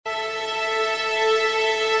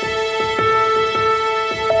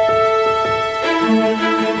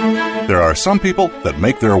There are some people that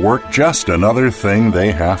make their work just another thing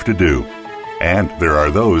they have to do. And there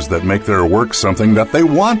are those that make their work something that they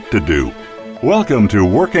want to do. Welcome to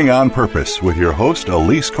Working on Purpose with your host,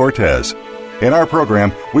 Elise Cortez. In our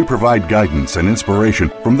program, we provide guidance and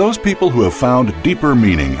inspiration from those people who have found deeper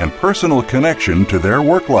meaning and personal connection to their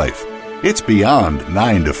work life. It's beyond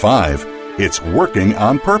 9 to 5. It's working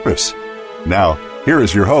on purpose. Now, here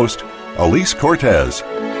is your host, Elise Cortez.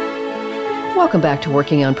 Welcome back to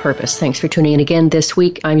Working on Purpose. Thanks for tuning in again this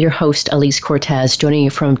week. I'm your host, Elise Cortez, joining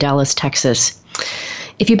you from Dallas, Texas.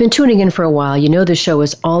 If you've been tuning in for a while, you know this show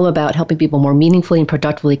is all about helping people more meaningfully and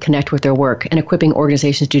productively connect with their work and equipping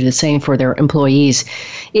organizations to do the same for their employees.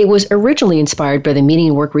 It was originally inspired by the meaning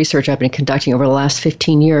and work research I've been conducting over the last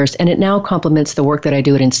 15 years, and it now complements the work that I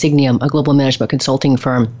do at Insigniam, a global management consulting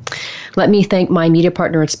firm. Let me thank my media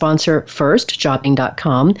partner and sponsor,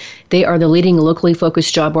 FirstJobing.com. They are the leading locally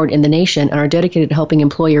focused job board in the nation and are dedicated to helping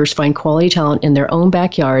employers find quality talent in their own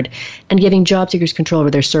backyard and giving job seekers control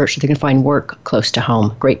over their search so they can find work close to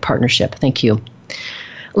home. Great partnership. Thank you.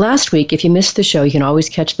 Last week, if you missed the show, you can always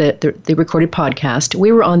catch the recorded podcast.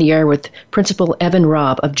 We were on the air with Principal Evan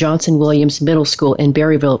Robb of Johnson Williams Middle School in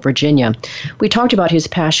Berryville, Virginia. We talked about his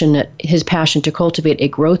passion to cultivate a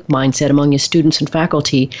growth mindset among his students and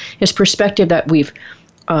faculty, his perspective that we've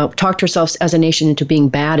talked ourselves as a nation into being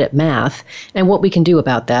bad at math, and what we can do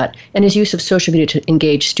about that, and his use of social media to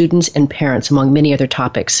engage students and parents, among many other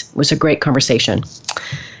topics. It was a great conversation.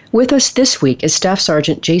 With us this week is Staff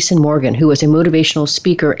Sergeant Jason Morgan, who is a motivational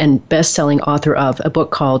speaker and best-selling author of a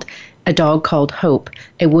book called A Dog Called Hope,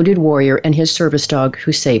 A Wounded Warrior and His Service Dog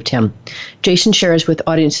Who Saved Him. Jason shares with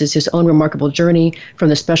audiences his own remarkable journey from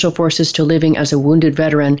the Special Forces to living as a wounded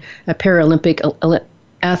veteran, a Paralympic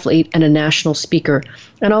athlete, and a national speaker,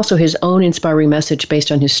 and also his own inspiring message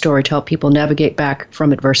based on his story to help people navigate back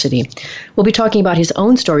from adversity. We'll be talking about his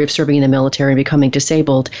own story of serving in the military and becoming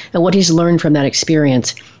disabled, and what he's learned from that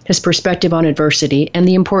experience, his perspective on adversity, and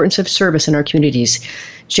the importance of service in our communities.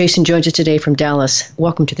 Jason joins us today from Dallas.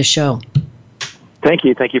 Welcome to the show. Thank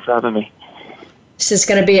you. Thank you for having me. This is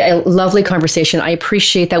going to be a lovely conversation. I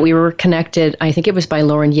appreciate that we were connected. I think it was by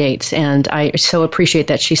Lauren Yates, and I so appreciate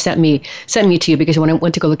that she sent me to you, because when I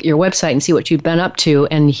went to go look at your website and see what you've been up to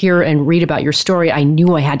and hear and read about your story, I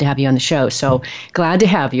knew I had to have you on the show. So glad to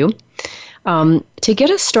have you. To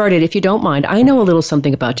get us started, if you don't mind, I know a little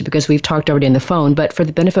something about you because we've talked already on the phone, but for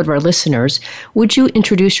the benefit of our listeners, would you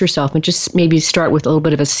introduce yourself and just maybe start with a little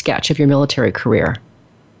bit of a sketch of your military career?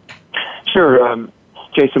 Sure.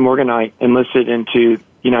 Jason Morgan, I enlisted into the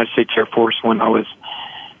United States Air Force when I was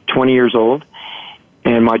 20 years old,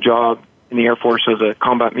 and my job in the Air Force was a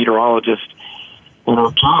combat meteorologist.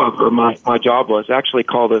 And my job was actually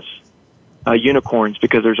called us unicorns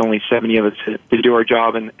because there's only 70 of us to do our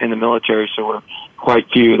job in the military, so we're quite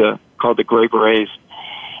few, called the Gray Berets.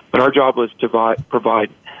 But our job was to provide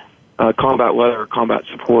combat weather or combat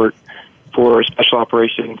support for special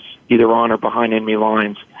operations either on or behind enemy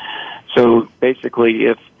lines. So basically,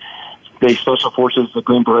 if the Special Forces, the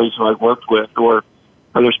Green Berets who I worked with, or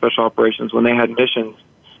other special operations, when they had missions,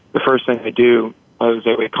 the first thing they do is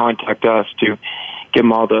they would contact us to give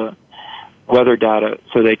them all the weather data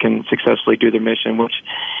so they can successfully do their mission, which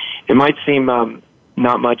it might seem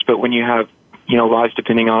not much, but when you have lives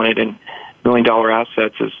depending on it and million-dollar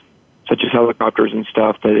assets such as helicopters and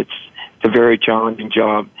stuff, that it's a very challenging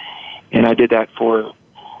job. And I did that for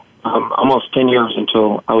almost 10 years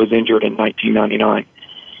until I was injured in 1999.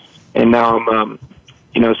 And now I'm,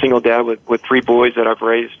 a single dad with 3 boys that I've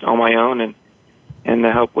raised on my own, and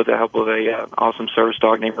with the help of a awesome service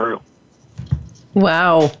dog named Rue.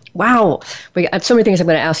 Wow. We have so many things I'm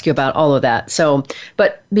going to ask you about all of that. So,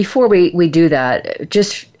 but before we do that,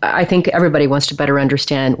 I think everybody wants to better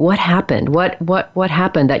understand what happened. What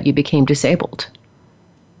happened that you became disabled?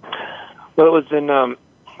 Well, it was in,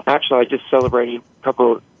 actually, I just celebrated a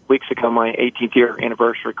couple of weeks ago my 18th year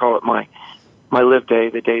anniversary. Call it my live day,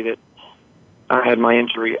 the day that I had my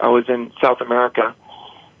injury. I was in South America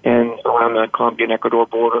and around the Colombian Ecuador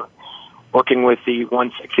border, working with the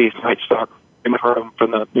 160th Night Stalker. You might have heard them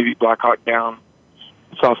from the movie Black Hawk Down.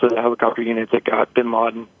 It's also the helicopter unit that got Bin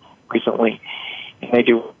Laden recently, and they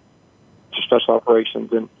do special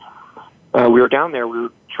operations. And we were down there. We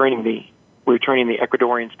were training the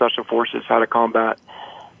Ecuadorian Special Forces how to combat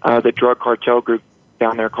the drug cartel group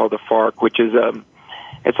down there called the FARC, which is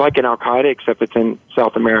it's like an Al Qaeda except it's in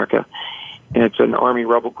South America, and it's an army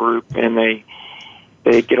rebel group, and they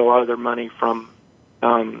get a lot of their money from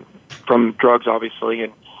drugs, obviously,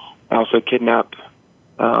 and also kidnap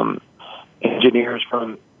engineers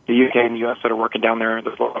from the UK and the US that are working down there,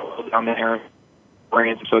 down there.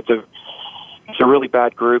 So it's a really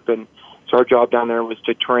bad group, and So our job down there was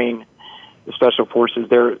to train the special forces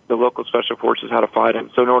there, the local special forces, how to fight them.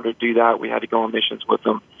 So in order to do that, we had to go on missions with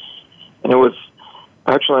them. And it was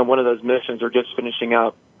actually on one of those missions, or just finishing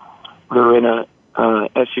up, we were in a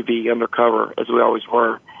SUV undercover, as we always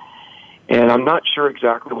were. And I'm not sure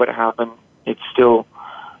exactly what happened. It's still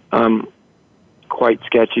quite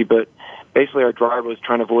sketchy, but basically our driver was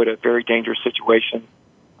trying to avoid a very dangerous situation.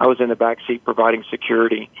 I was in the back seat providing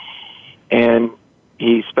security, and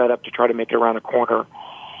he sped up to try to make it around a corner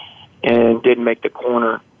and didn't make the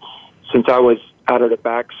corner. Since I was out of the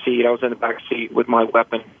back seat, I was in the back seat with my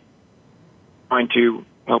weapon, trying to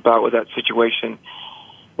help out with that situation.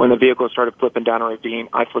 When the vehicle started flipping down a ravine,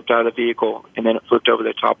 I flipped out of the vehicle, and then it flipped over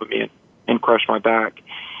the top of me and crushed my back.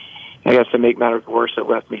 I guess to make matters worse, it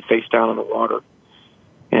left me face down in the water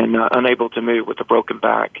and unable to move with a broken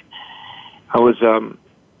back. I was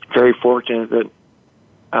very fortunate that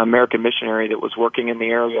an American missionary that was working in the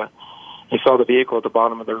area, he saw the vehicle at the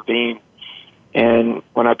bottom of the ravine. And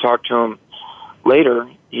when I talked to him later,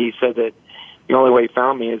 he said that the only way he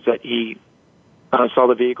found me is that he saw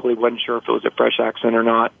the vehicle. He wasn't sure if it was a fresh accident or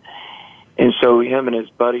not. And so him and his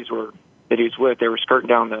buddies that he was with, they were skirting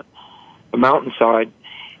down the mountainside,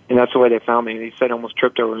 and that's the way they found me. And he said he almost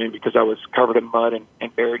tripped over me because I was covered in mud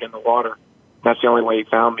and buried in the water. That's the only way he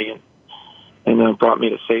found me and brought me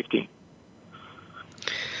to safety.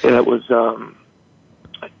 And it was,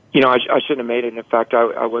 I shouldn't have made it. In fact,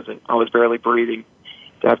 I was barely breathing.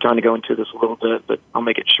 I have time to go into this a little bit, but I'll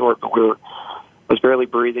make it short. But I was barely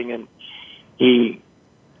breathing, and he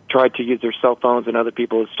tried to use their cell phones, and other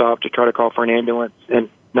people had stopped to try to call for an ambulance, and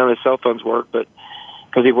none of his cell phones worked. But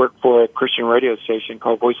because he worked for a Christian radio station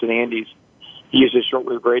called Voice of the Andes, he used his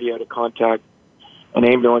shortwave radio to contact an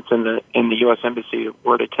ambulance in the U.S. Embassy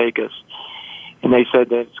where to take us. And they said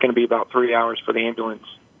that it's going to be about 3 hours for the ambulance.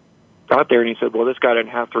 Got there, and he said, well, this guy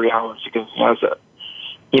didn't have 3 hours because he has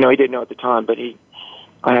he didn't know at the time, but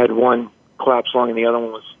I had one collapsed lung and the other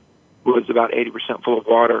one was about 80% full of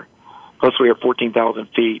water. Plus we were 14,000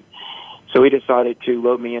 feet. So he decided to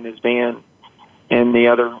load me in his van and the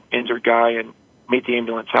other injured guy and meet the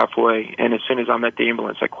ambulance halfway. And as soon as I met the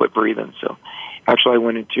ambulance, I quit breathing. So actually I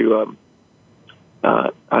went into,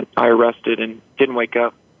 I arrested and didn't wake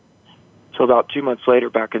up until about 2 months later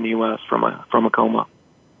back in the U.S. from a coma.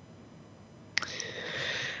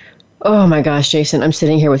 Oh my gosh, Jason, I'm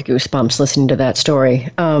sitting here with goosebumps listening to that story.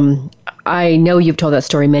 I know you've told that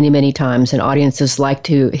story many, many times, and audiences like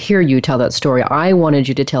to hear you tell that story. I wanted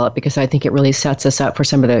you to tell it because I think it really sets us up for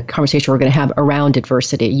some of the conversation we're going to have around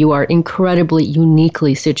adversity. You are incredibly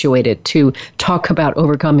uniquely situated to talk about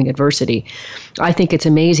overcoming adversity. I think it's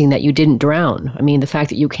amazing that you didn't drown. I mean, the fact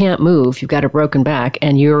that you can't move, you've got a broken back,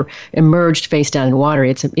 and you're immersed face down in water,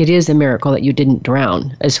 it is a miracle that you didn't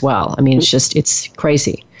drown as well. I mean, it's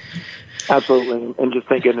crazy. Absolutely, and just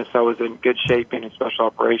thank goodness I was in good shape and in special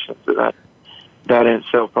operations. So that in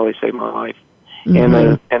itself probably saved my life,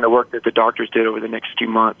 and the work that the doctors did over the next 2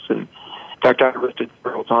 months. And in fact, I enlisted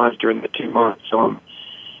several times during the 2 months, so I'm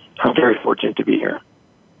very fortunate to be here.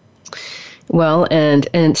 Well,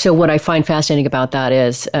 and so what I find fascinating about that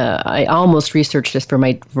is I almost researched this for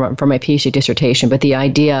my PhD dissertation, but the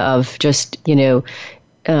idea of just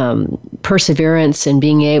perseverance and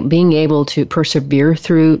being able to persevere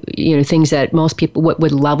through things that most people, what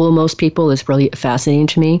would level most people, is really fascinating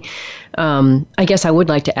to me. I guess I would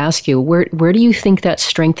like to ask you, where do you think that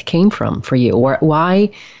strength came from for you? Or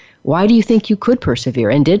why do you think you could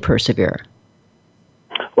persevere and did persevere?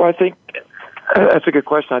 Well, I think that's a good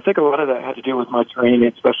question. I think a lot of that had to do with my training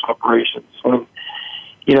in special operations.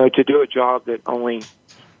 To do a job that only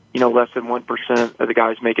less than 1% of the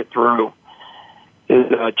guys make it through is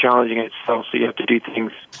challenging in itself. So you have to do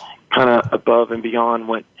things kind of above and beyond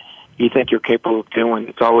what you think you're capable of doing.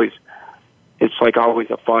 It's always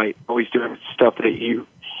a fight, always doing stuff that your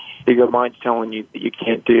mind's telling you that you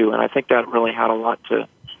can't do. And I think that really had a lot to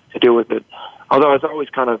do with it. Although I always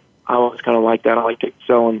kind of like that. I like to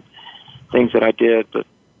excel in things that I did, but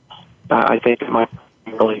I think it might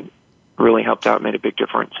really, really helped out, made a big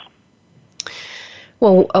difference.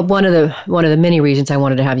 Well, one of the many reasons I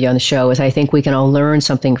wanted to have you on the show is I think we can all learn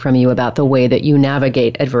something from you about the way that you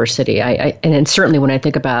navigate adversity. And certainly when I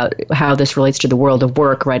think about how this relates to the world of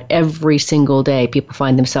work, right? Every single day, people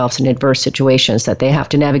find themselves in adverse situations that they have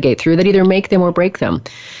to navigate through that either make them or break them.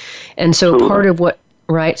 And so part of what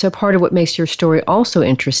makes your story also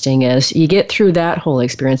interesting is you get through that whole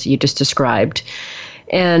experience that you just described.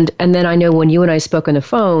 And then I know when you and I spoke on the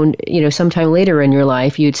phone, sometime later in your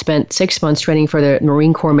life, you'd spent 6 months training for the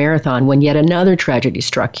Marine Corps Marathon when yet another tragedy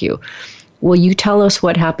struck you. Will you tell us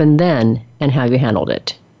what happened then and how you handled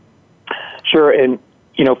it? Sure. And,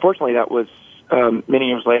 fortunately that was many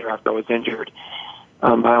years later after I was injured.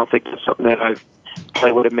 I don't think that's something that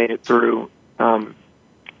I would have made it through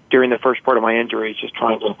during the first part of my injury, just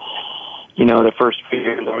trying to, the first few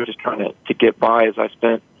years I was just trying to get by as I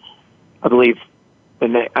spent, I believe,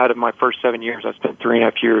 out of my first 7 years, I spent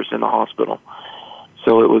 3.5 years in the hospital.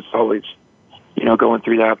 So it was always, going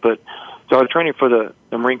through that. But so I was training for the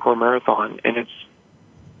Marine Corps Marathon, and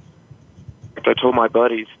I told my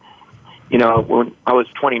buddies, when I was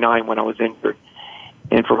 29 when I was injured,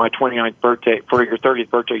 and for my 29th birthday, for your 30th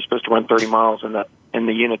birthday, you're supposed to run 30 miles in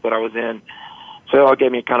the unit that I was in. So they all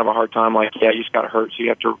gave me kind of a hard time, like, yeah, you just got hurt, so you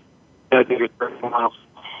have to do your 30 miles.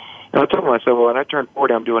 And I told them, I said, well, when I turn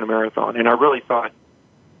 40, I'm doing a marathon. And I really thought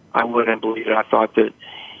I wouldn't believe it. I thought that,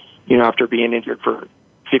 after being injured for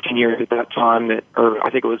 15 years at that time, or I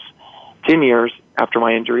think it was 10 years after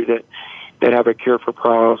my injury, that they'd have a cure for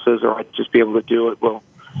paralysis or I'd just be able to do it. Well,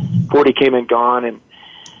 40 came and gone and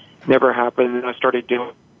never happened. And I started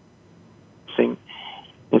doing something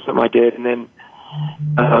I did. And then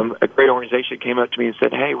a great organization came up to me and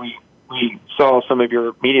said, hey, we saw some of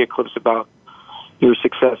your media clips about your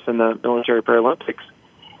success in the military Paralympics,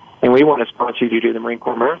 and we want to sponsor you to do the Marine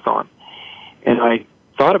Corps Marathon. And I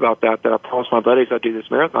thought about that I promised my buddies I'd do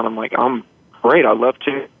this marathon. I'm like, I'm great, I'd love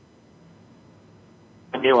to.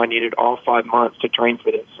 I knew I needed all 5 months to train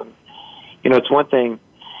for this. And, it's one thing,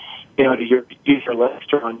 to use your legs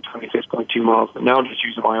to run 26.2 miles, but now I'm just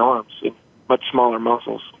using my arms and much smaller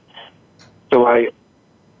muscles. So I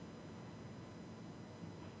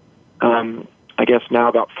guess now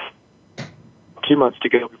about 2 months to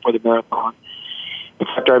go before the marathon. In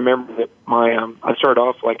fact, I remember that I started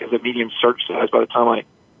off like as a medium search size. By the time I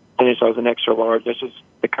finished, I was an extra large. That's just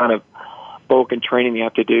the kind of bulk and training you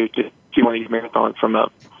have to do to do one of these marathons from a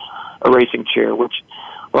racing chair, which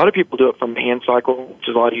a lot of people do it from the hand cycle, which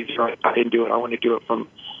is a lot easier. I didn't do it. I wanted to do it from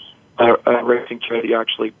a racing chair that you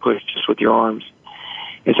actually push just with your arms.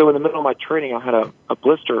 And so in the middle of my training, I had a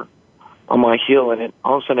blister on my heel, and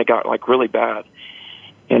all of a sudden it got like really bad.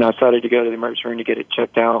 And I decided to go to the emergency room to get it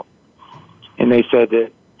checked out. And they said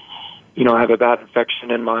that, I have a bad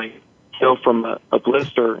infection in my heel from a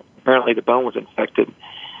blister. Apparently the bone was infected.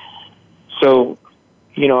 So,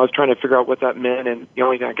 I was trying to figure out what that meant, and the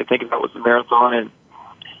only thing I could think about was the marathon. And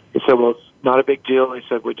they said, well, it's not a big deal. They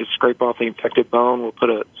said, we'll just scrape off the infected bone. We'll put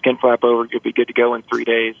a skin flap over it. You'll be good to go in 3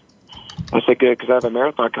 days. I said, good, because I have a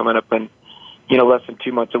marathon coming up in, less than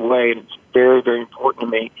 2 months away, and it's very, very important to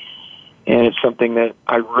me. And it's something that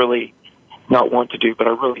I really not want to do, but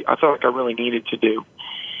I felt like I really needed to do.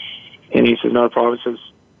 And he says, no problem. He says,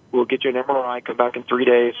 we'll get you an MRI, come back in 3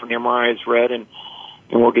 days when the MRI is read, and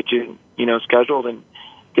we'll get you, scheduled and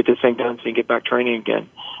get this thing done so you can get back training again.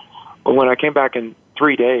 But when I came back in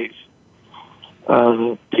 3 days,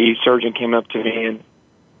 the surgeon came up to me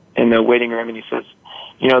in the waiting room, and he says,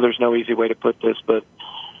 there's no easy way to put this, but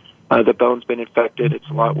the bone's been infected. It's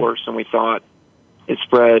a lot worse than we thought. It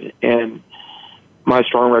spread, and my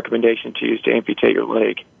strong recommendation to you is to amputate your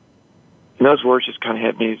leg. And those words just kind of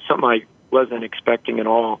hit me, something I wasn't expecting at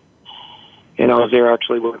all. And I was there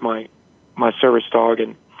actually with my service dog,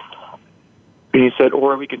 and he said,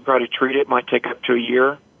 or we can try to treat it. It might take up to a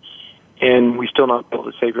year, and we still not be able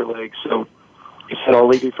to save your leg. So he said, I'll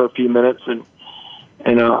leave you for a few minutes,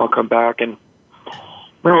 and I'll come back. And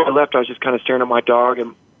when I left, I was just kind of staring at my dog,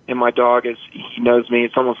 and my dog, he knows me.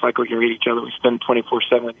 It's almost like we can read each other. We spend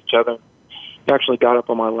 24/7 with each other. He actually got up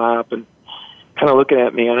on my lap and kind of looking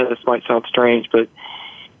at me. I know this might sound strange, but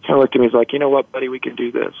he kind of looked at me. He's like, you know what, buddy, we can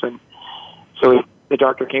do this. And so the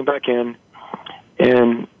doctor came back in,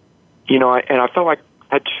 and I felt like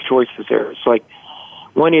I had two choices there. It's like,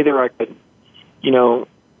 one, either I could, my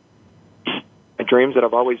dreams that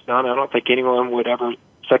I've always done. I don't think anyone would ever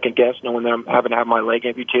second guess knowing that I'm having to have my leg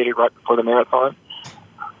amputated right before the marathon.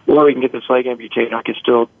 Or we can get this leg amputated, and I can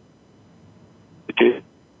still do it.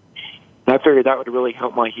 And I figured that would really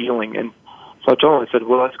help my healing. And so I told him, I said,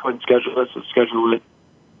 well, let's go ahead and schedule this. Let's schedule it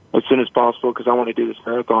as soon as possible because I want to do this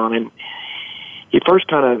marathon. And he first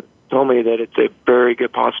kind of told me that it's a very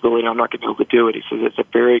good possibility I'm not going to be able to do it. He says it's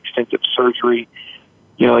a very extensive surgery.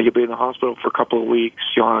 You'll be in the hospital for a couple of weeks.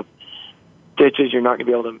 You'll have stitches. You're not going to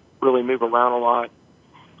be able to really move around a lot.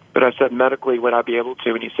 But I said, medically, would I be able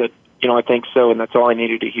to? And he said, I think so, and that's all I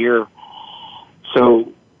needed to hear.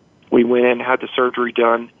 So we went in, had the surgery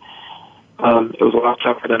done. It was a lot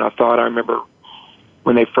tougher than I thought. I remember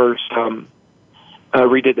when they first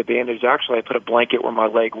redid the bandage. Actually, I put a blanket where my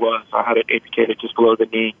leg was. I had it amputated just below the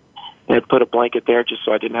knee. And I put a blanket there just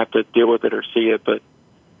so I didn't have to deal with it or see it. But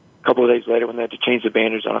a couple of days later, when they had to change the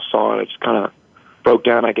bandage and I saw it, I just kind of broke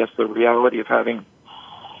down, I guess, the reality of having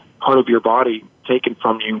part of your body taken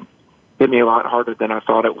from you hit me a lot harder than I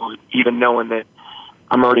thought it would, even knowing that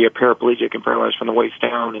I'm already a paraplegic and paralyzed from the waist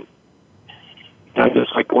down. And I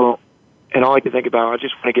just like, well, and all I could think about, I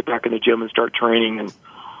just want to get back in the gym and start training. And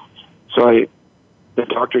so the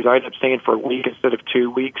doctors, I ended up staying for a week instead of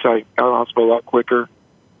 2 weeks. I got out of the hospital a lot quicker.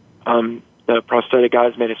 The prosthetic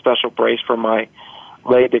guys made a special brace for my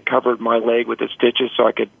leg that covered my leg with the stitches so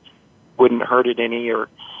I wouldn't hurt it any or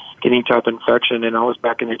get any type of infection. And I was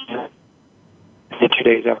back in the gym 2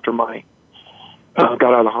 days after my got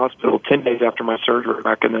out of the hospital, 10 days after my surgery,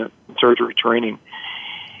 back in the surgery training.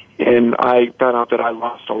 And I found out that I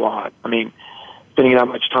lost a lot. I mean, spending that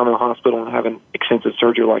much time in the hospital and having extensive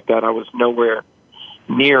surgery like that, I was nowhere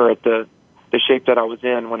near at the shape that I was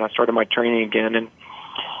in when I started my training again.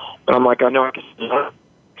 But I'm like, I know I can do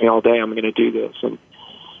it all day. I'm going to do this. And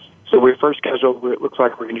so we first scheduled, it looks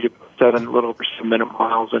like we're going to do a little over 7 minute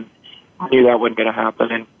miles, and I knew that wasn't going to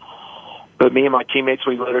happen. But me and my teammates,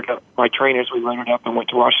 my trainers, we loaded up and went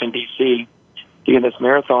to Washington, D.C. to do this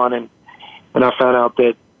marathon. And when I found out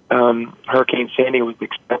that Hurricane Sandy was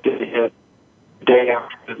expected to hit the day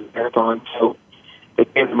after the marathon, so the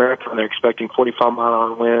day of the marathon, they're expecting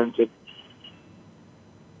 45-mile-an-hour winds. It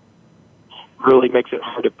really makes it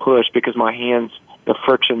hard to push because my hands, the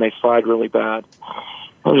friction, they slide really bad.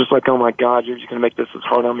 I was just like, oh, my God, you're just going to make this as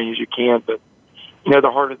hard on me as you can. But, the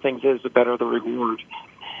harder things is, the better the reward.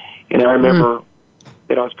 And I remember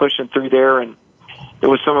that I was pushing through there, and there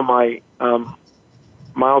was some of my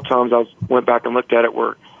mile times I went back and looked at it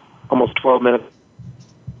were almost 12 minutes.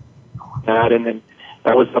 And then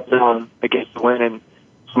that was up down against the wind, and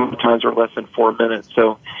some times were less than 4 minutes.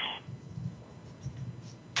 So,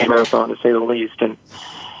 a marathon, to say the least. But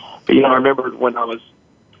I remember when I was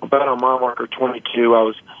about on mile marker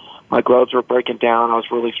 22, my gloves were breaking down. I was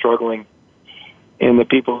really struggling, and the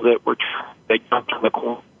people that they jumped on the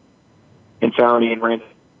corner and found me and ran,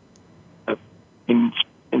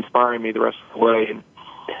 inspiring me the rest of the way. And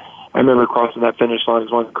I remember crossing that finish line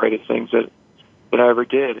was one of the greatest things that I ever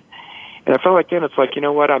did. And I felt like then, it's like, you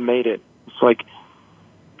know what, I made it. It's like,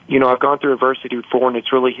 I've gone through adversity before, and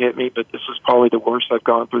it's really hit me, but this was probably the worst I've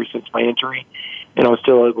gone through since my injury, and I was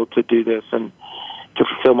still able to do this and to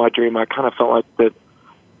fulfill my dream. I kind of felt like that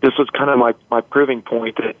this was kind of my proving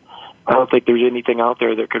point that I don't think there's anything out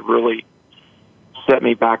there that could really set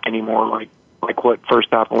me back anymore, like what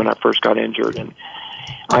first happened when I first got injured. And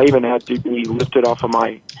I even had to be lifted off of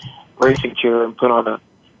my racing chair and put on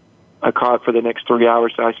a cot for the next 3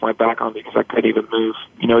 hours to ice my back on because I couldn't even move,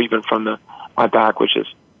 even from my back, which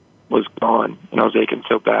was gone, and I was aching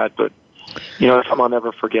so bad. But it's something I'll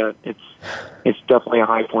never forget. It's definitely a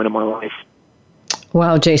high point in my life.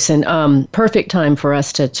 Wow, Jason, perfect time for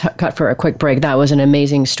us to cut for a quick break. That was an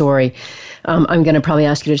amazing story. I'm going to probably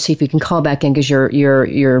ask you to see if you can call back in because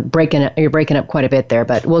you're breaking up quite a bit there.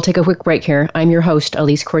 But we'll take a quick break here. I'm your host,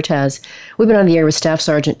 Elise Cortez. We've been on the air with Staff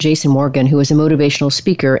Sergeant Jason Morgan, who is a motivational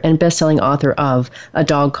speaker and best-selling author of A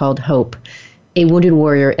Dog Called Hope, a wounded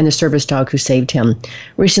warrior and the service dog who saved him.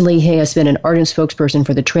 Recently, he has been an ardent spokesperson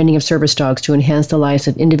for the training of service dogs to enhance the lives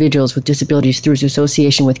of individuals with disabilities through his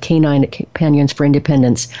association with Canine Companions for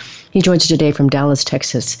Independence. He joins us today from Dallas,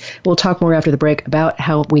 Texas. We'll talk more after the break about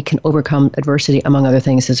how we can overcome adversity, among other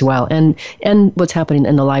things as well, and what's happening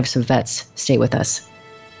in the lives of vets. Stay with us.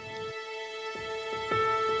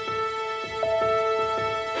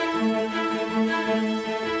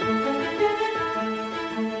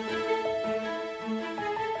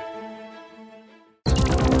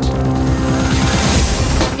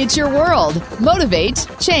 It's your world. Motivate,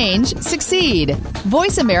 change, succeed.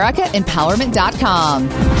 VoiceAmericaEmpowerment.com.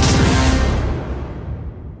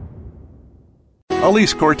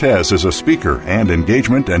 Elise Cortez is a speaker and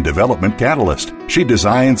engagement and development catalyst. She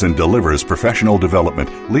designs and delivers professional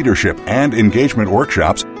development, leadership, and engagement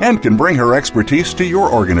workshops and can bring her expertise to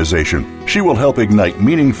your organization. She will help ignite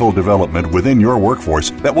meaningful development within your workforce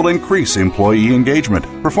that will increase employee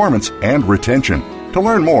engagement, performance, and retention. To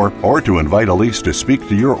learn more or to invite Elise to speak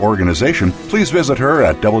to your organization, please visit her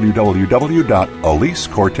at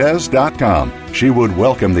www.elisecortez.com. She would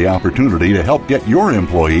welcome the opportunity to help get your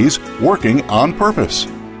employees working on purpose.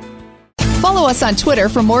 Follow us on Twitter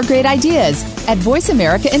for more great ideas at Voice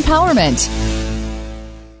America Empowerment.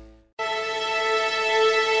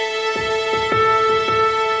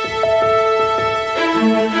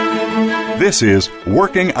 This is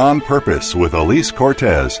Working on Purpose with Elise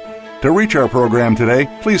Cortez. To reach our program today,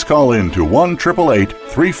 please call in to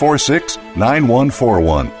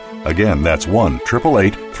 1-888-346-9141. Again, that's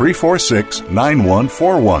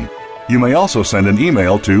 1-888-346-9141. You may also send an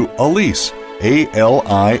email to Elise,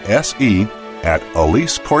 A-L-I-S-E,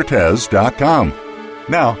 @EliseCortez.com.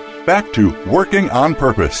 Now, back to Working on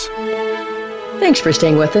Purpose. Thanks for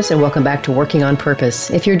staying with us, and welcome back to Working on Purpose.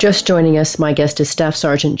 If you're just joining us, my guest is Staff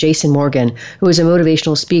Sergeant Jason Morgan, who is a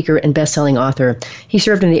motivational speaker and best-selling author. He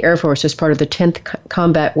served in the Air Force as part of the 10th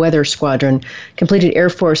Combat Weather Squadron, completed Air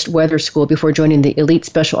Force Weather School before joining the Elite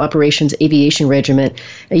Special Operations Aviation Regiment,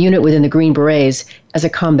 a unit within the Green Berets, as a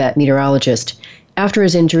combat meteorologist. After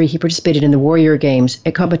his injury, he participated in the Warrior Games,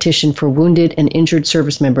 a competition for wounded and injured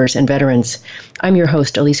service members and veterans. I'm your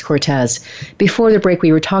host, Elise Cortez. Before the break,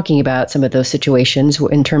 we were talking about some of those situations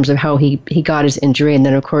in terms of how he got his injury, and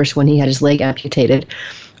then, of course, when he had his leg amputated.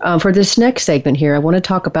 For this next segment here, I want to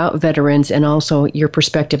talk about veterans and also your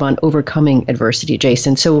perspective on overcoming adversity,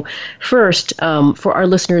 Jason. So first, for our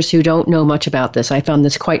listeners who don't know much about this, I found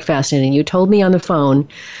this quite fascinating. You told me on the phone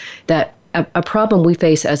that a problem we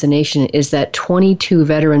face as a nation is that 22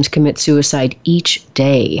 veterans commit suicide each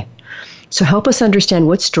day. So help us understand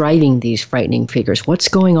what's driving these frightening figures. What's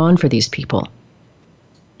going on for these people?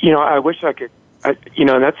 I wish I could,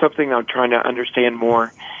 and that's something I'm trying to understand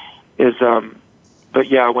more is, but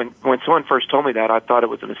yeah, when someone first told me that, I thought it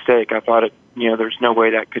was a mistake. I thought there's no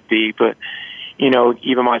way that could be. But,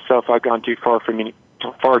 even myself, I've gone far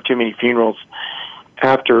too many funerals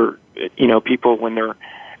after, people when they're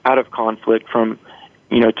out of conflict from,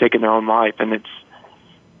 taking their own life, and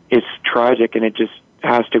it's tragic, and it just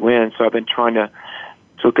has to end. So I've been trying to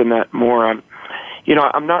look in that more. I'm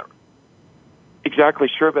not exactly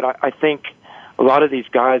sure, but I think a lot of these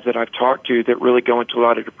guys that I've talked to that really go into a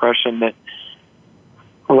lot of depression, that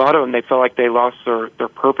a lot of them, they felt like they lost their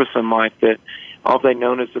purpose in life, that all they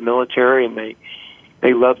known is the military, and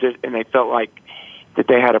they loved it, and they felt like that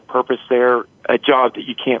they had a purpose there, a job that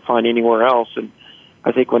you can't find anywhere else. And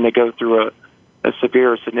I think when they go through a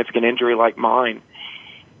severe or significant injury like mine,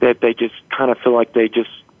 that they just kind of feel like they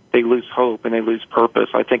lose hope and they lose purpose.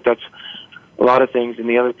 I think that's a lot of things. And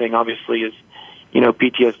the other thing, obviously, is,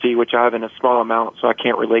 PTSD, which I have in a small amount, so I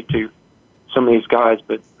can't relate to some of these guys.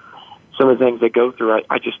 But some of the things they go through,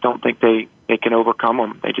 I just don't think they can overcome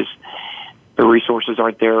them. The resources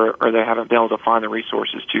aren't there, or they haven't been able to find the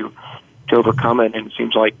resources to overcome it. And it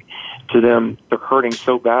seems like to them, they're hurting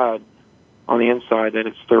so bad on the inside that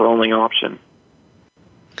it's their only option.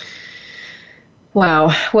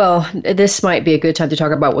 Wow. Well, this might be a good time to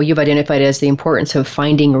talk about what you've identified as the importance of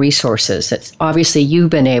finding resources. It's obviously you've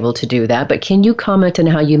been able to do that, but can you comment on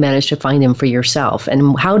how you managed to find them for yourself?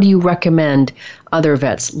 And how do you recommend other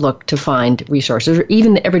vets look to find resources, or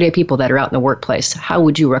even the everyday people that are out in the workplace? How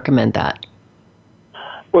would you recommend that?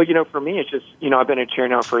 Well, for me, it's just, I've been in chair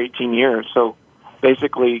now for 18 years. So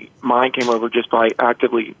basically mine came over just by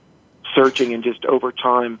actively searching and just over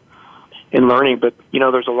time and learning. But,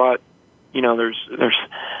 there's a lot, there's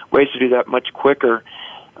ways to do that much quicker.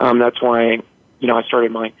 That's why, I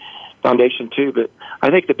started my foundation too. But I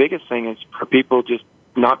think the biggest thing is for people just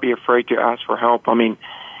not be afraid to ask for help. I mean,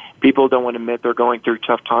 people don't want to admit they're going through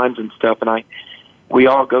tough times and stuff. And we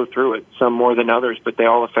all go through it, some more than others, but they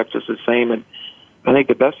all affect us the same. And I think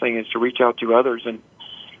the best thing is to reach out to others and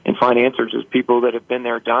find answers as people that have been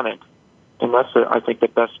there, done it. And that's, I think, the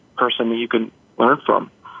best person that you can learn from,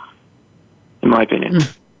 in my opinion.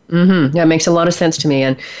 Mm-hmm. That makes a lot of sense to me.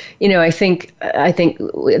 And, I think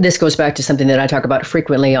this goes back to something that I talk about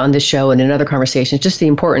frequently on this show and in other conversations, just the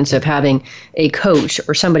importance of having a coach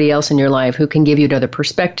or somebody else in your life who can give you another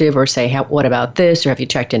perspective or say, what about this? Or have you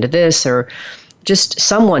checked into this? Or just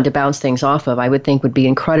someone to bounce things off of, I would think would be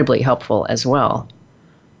incredibly helpful as well.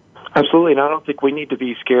 Absolutely. And I don't think we need to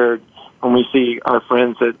be scared when we see our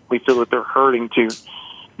friends that we feel that they're hurting, to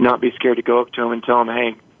not be scared to go up to them and tell them,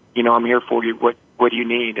 hey, I'm here for you. What do you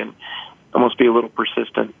need? And almost be a little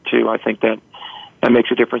persistent too. I think that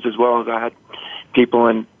makes a difference as well, as I had people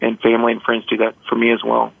and family and friends do that for me as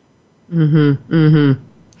well. Mm-hmm. Mm-hmm.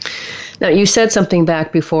 Now, you said something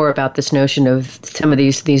back before about this notion of some of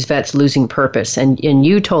these vets losing purpose, and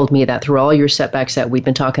you told me that through all your setbacks that we've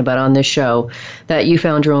been talking about on this show, that you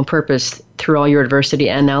found your own purpose through all your adversity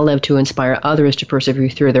and now live to inspire others to persevere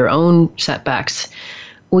through their own setbacks.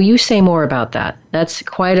 Will you say more about that? That's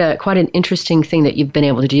quite an interesting thing that you've been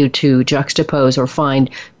able to do, to juxtapose or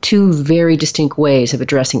find two very distinct ways of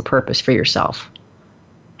addressing purpose for yourself.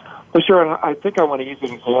 Well, sure. And I think I want to use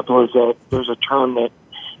an example is that there's a term that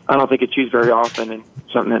I don't think it's used very often, and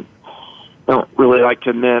something that I don't really like to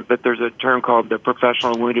admit, but there's a term called the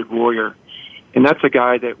professional wounded warrior. And that's a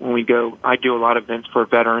guy that when we go, I do a lot of events for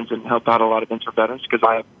veterans and help out a lot of events for veterans because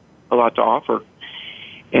I have a lot to offer.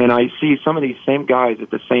 And I see some of these same guys at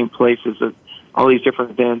the same places at all these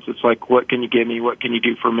different events. It's like, what can you give me? What can you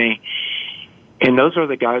do for me? And those are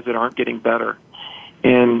the guys that aren't getting better.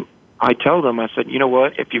 And I tell them, I said, you know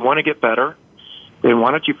what, if you want to get better, then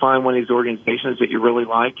why don't you find one of these organizations that you really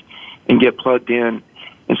like and get plugged in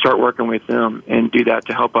and start working with them and do that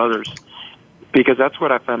to help others. Because that's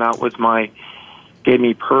what I found out gave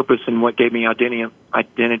me purpose and what gave me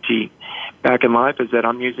identity back in life, is that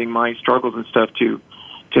I'm using my struggles and stuff to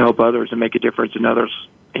help others and make a difference in others,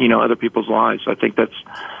 other people's lives. I think that's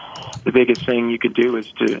the biggest thing you could do,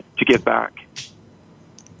 is to give back.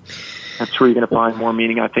 That's where you're going to find more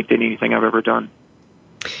meaning, I think, than anything I've ever done.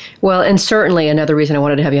 Well, and certainly another reason I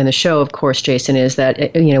wanted to have you on the show, of course, Jason, is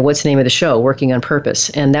that, what's the name of the show? Working on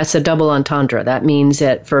Purpose. And that's a double entendre. That means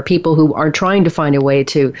that for people who are trying to find a way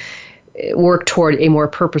to work toward a more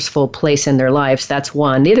purposeful place in their lives, that's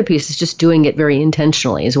one. The other piece is just doing it very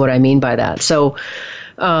intentionally, is what I mean by that. So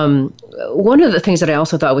one of the things that I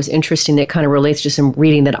also thought was interesting that kind of relates to some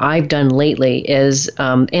reading that I've done lately is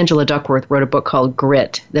Angela Duckworth wrote a book called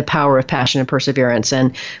Grit, The Power of Passion and Perseverance.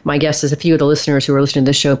 And my guess is a few of the listeners who are listening to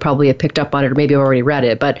this show probably have picked up on it or maybe already read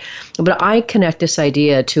it. But I connect this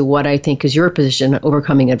idea to what I think is your position,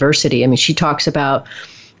 overcoming adversity. I mean, she talks about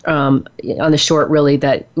on the short, really,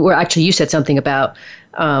 actually you said something about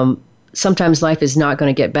sometimes life is not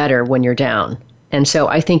going to get better when you're down. And so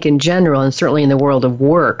I think in general, and certainly in the world of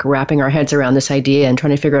work, wrapping our heads around this idea and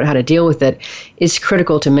trying to figure out how to deal with it is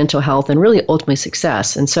critical to mental health and really ultimately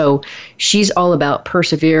success. And so she's all about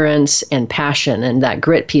perseverance and passion and that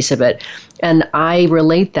grit piece of it. And I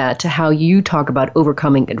relate that to how you talk about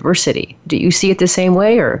overcoming adversity. Do you see it the same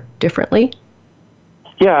way or differently?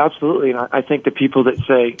 Yeah, absolutely. And I think the people that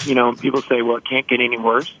say, people say, well, it can't get any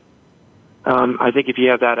worse. I think if you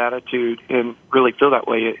have that attitude and really feel that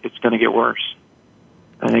way, it's going to get worse.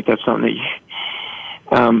 I think that's something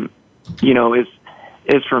that,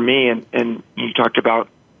 is for me. And you talked about,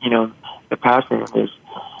 the passion is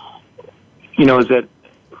that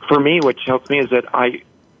for me, what helps me is that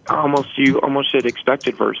you almost should expect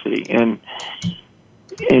adversity. And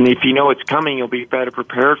if you know it's coming, you'll be better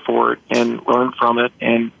prepared for it and learn from it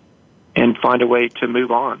and find a way to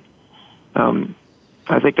move on.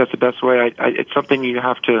 I think that's the best way. It's something you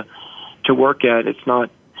have to work at. It's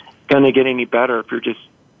not going to get any better if you're just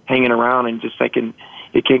hanging around and just thinking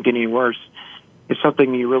it can't get any worse. It's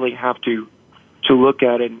something you really have to look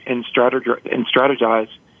at and strategize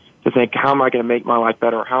to think, how am I going to make my life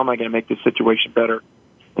better? How am I going to make this situation better?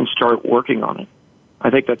 And start working on it. I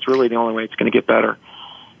think that's really the only way it's going to get better,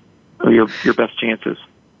 or your best chances.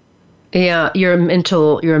 Yeah,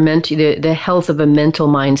 the health of a mental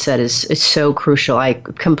mindset is so crucial. I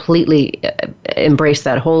completely embrace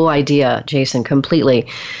that whole idea, Jason, completely.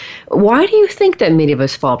 Why do you think that many of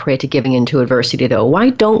us fall prey to giving into adversity, though? Why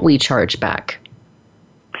don't we charge back?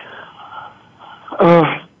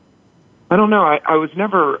 I don't know. I was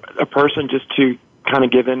never a person just to kind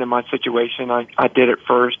of give in to my situation. I did it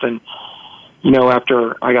first, and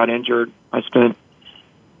after I got injured, I spent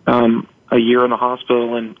a year in the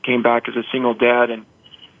hospital and came back as a single dad and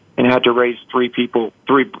had to raise three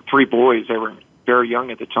boys. They were very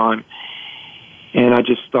young at the time. And I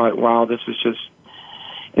just thought, wow, this is just,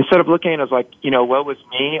 instead of looking at it as like, what was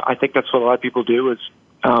me? I think that's what a lot of people do is,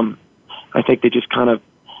 I think they just kind of,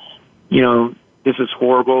 this is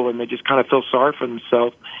horrible, and they just kind of feel sorry for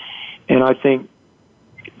themselves. And I think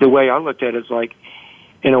the way I looked at it is like,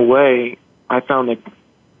 in a way, I found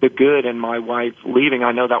the good in my wife leaving.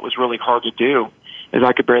 I know that was really hard to do, as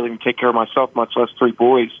I could barely even take care of myself, much less three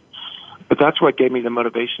boys. But that's what gave me the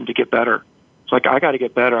motivation to get better. It's like, I got to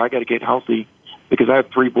get better. I got to get healthy, because I have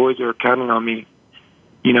three boys that are counting on me,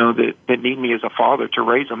 that need me as a father to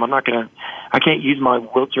raise them. I can't use my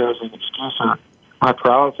wheelchair as an excuse or my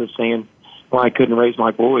paralysis saying, well, I couldn't raise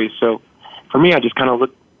my boys. So for me, I just kind of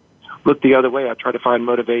look the other way. I try to find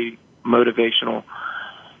motivational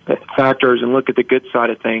factors and look at the good side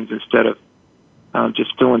of things instead of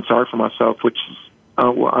just feeling sorry for myself, which is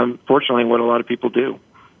unfortunately what a lot of people do.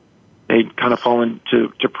 They kind of fall into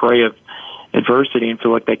prey of adversity and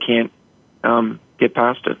feel like they can't get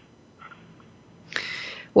past it.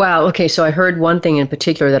 Wow. Okay. So I heard one thing in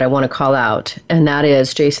particular that I want to call out, and that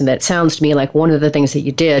is, Jason, that sounds to me like one of the things that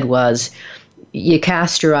you did was you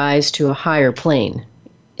cast your eyes to a higher plane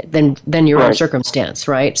than your own circumstance,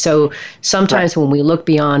 right? So sometimes when we look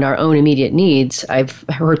beyond our own immediate needs, I've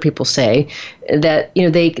heard people say that,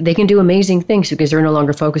 they can do amazing things because they're no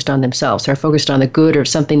longer focused on themselves. They're focused on the good or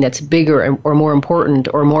something that's bigger or more important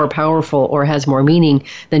or more powerful or has more meaning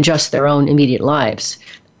than just their own immediate lives.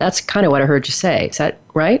 That's kind of what I heard you say. Is that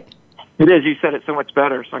right? It is. You said it so much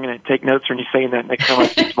better, so I'm going to take notes from you saying that next time I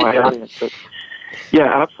speak to my audience. But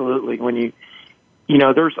yeah, absolutely. When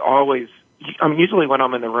there's always, usually when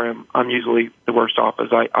I'm in the room, I'm usually the worst off, as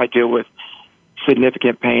I deal with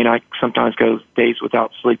significant pain. I sometimes go days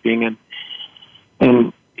without sleeping,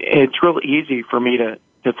 And it's real easy for me to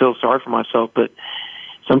feel sorry for myself, but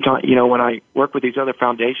sometimes, when I work with these other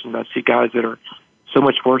foundations, I see guys that are so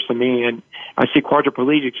much worse than me, and I see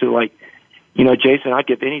quadriplegics who are like, Jason, I'd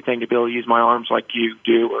give anything to be able to use my arms like you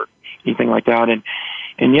do, or anything like that.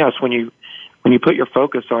 And yes, when you put your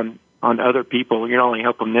focus on other people, you're not only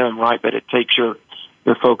helping them, right, but it takes your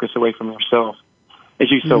focus away from yourself,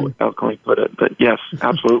 as you so eloquently put it. But yes,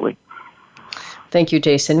 absolutely. Thank you,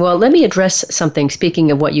 Jason. Well, let me address something,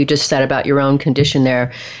 speaking of what you just said about your own condition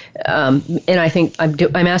there. And I think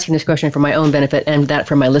I'm asking this question for my own benefit and that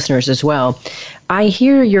for my listeners as well. I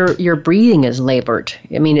hear your breathing is labored.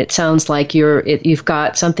 I mean, it sounds like you've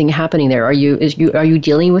got something happening there. Are you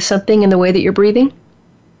dealing with something in the way that you're breathing?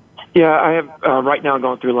 Yeah, I have right now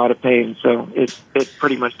going through a lot of pain, so it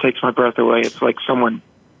pretty much takes my breath away. It's like someone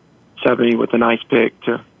stabbing me with an ice pick.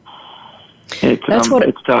 It's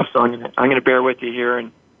tough, so I'm going to bear with you here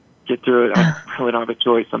and get through it. I really don't have a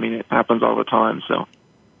choice. I mean, it happens all the time. So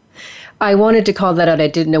I wanted to call that out. I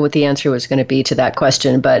didn't know what the answer was going to be to that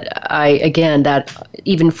question, but that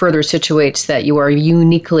even further situates that you are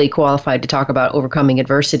uniquely qualified to talk about overcoming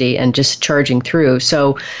adversity and just charging through.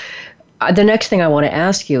 So the next thing I want to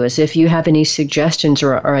ask you is if you have any suggestions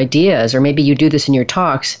or ideas, or maybe you do this in your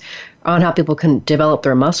talks, on how people can develop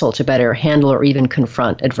their muscle to better handle or even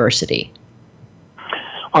confront adversity.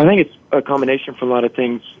 I think it's a combination for a lot of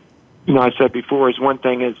things. I said before, is one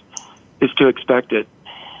thing is to expect it,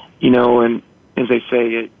 and as they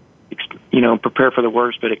say, prepare for the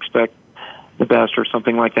worst, but expect the best, or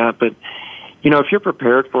something like that. But, if you're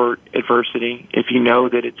prepared for adversity, if you know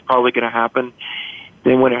that it's probably going to happen,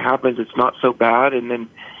 then when it happens, it's not so bad. And then,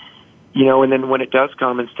 and then when it does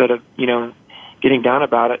come, instead of, getting down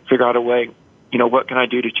about it, figure out a way, what can I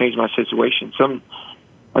do to change my situation?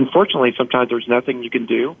 Unfortunately, sometimes there's nothing you can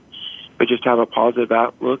do, but just have a positive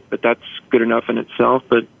outlook, but that's good enough in itself.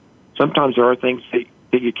 But sometimes there are things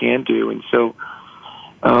that you can do. And so,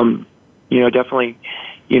 definitely,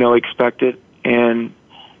 expect it and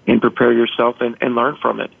prepare yourself and learn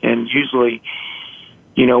from it. And usually,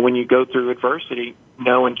 when you go through adversity,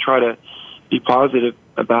 know and try to be positive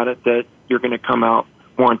about it, that you're going to come out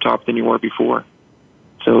more on top than you were before.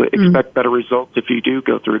 So expect better results if you do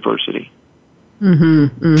go through adversity.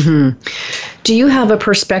 Do you have a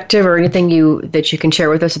perspective or anything that you can share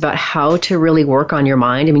with us about how to really work on your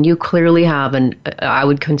mind? I mean, you clearly have I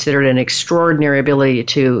would consider it an extraordinary ability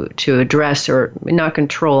to address, or not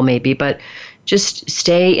control maybe, but just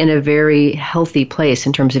stay in a very healthy place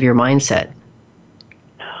in terms of your mindset.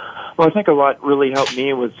 Well, I think a lot really helped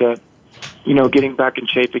me was getting back in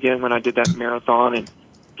shape again when I did that marathon, and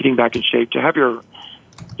getting back in shape to have to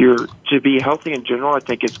be healthy in general. I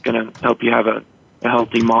think it's going to help you have a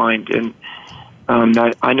healthy mind, and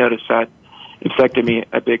I noticed that affected me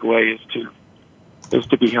a big way is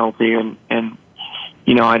to be healthy, and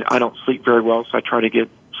I don't sleep very well, so I try to get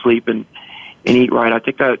sleep and eat right. I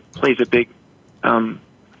think that plays a big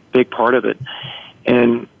part of it,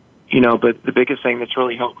 and but the biggest thing that's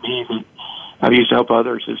really helped me that I've used to help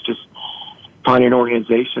others is just find an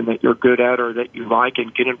organization that you're good at or that you like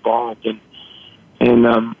and get involved and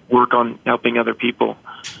work on helping other people.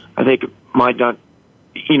 I think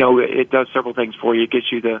it does several things for you. It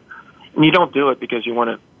gets you and you don't do it because you want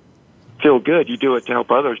to feel good. You do it to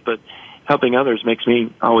help others, but helping others makes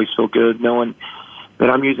me always feel good, knowing that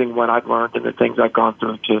I'm using what I've learned and the things I've gone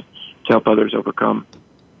through to help others overcome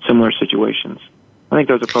similar situations. I think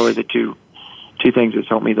those are probably the two things that's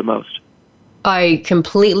helped me the most. I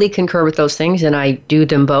completely concur with those things, and I do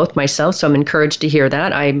them both myself, so I'm encouraged to hear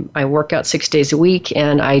that. I work out 6 days a week,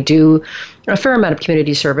 and I do a fair amount of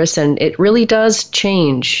community service, and it really does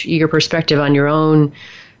change your perspective on your own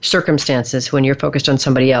circumstances when you're focused on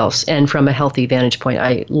somebody else, and from a healthy vantage point.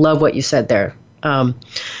 I love what you said there.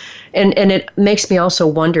 And it makes me also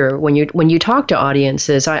wonder, when you talk to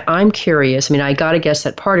audiences, I'm curious. I mean, I got to guess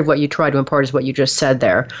that part of what you try to impart is what you just said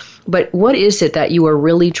there. But what is it that you are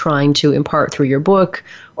really trying to impart through your book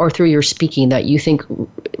or through your speaking that you think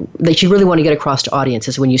that you really want to get across to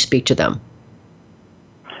audiences when you speak to them?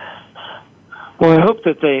 Well, I hope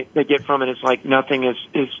that they get from it. It's like nothing is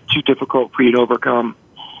too difficult for you to overcome.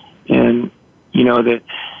 And, that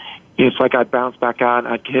it's like I'd bounce back out and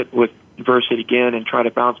I'd hit with adversity again and try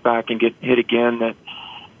to bounce back and get hit again, that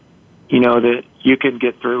that you can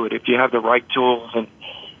get through it if you have the right tools and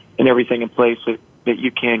everything in place, that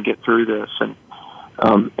you can get through this,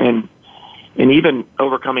 and even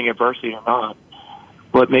overcoming adversity or not,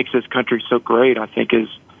 what makes this country so great, I think, is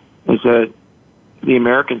that the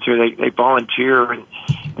Americans here, they volunteer and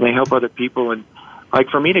they help other people. And like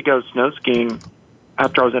for me to go snow skiing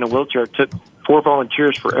after I was in a wheelchair, it took 4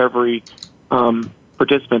 volunteers for every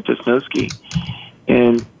participant to snow ski.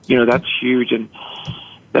 And, that's huge. And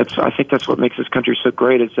I think that's what makes this country so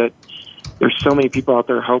great, is that there's so many people out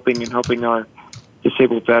there helping our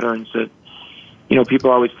disabled veterans that,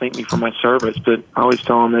 people always thank me for my service, but I always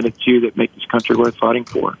tell them that it's you that make this country worth fighting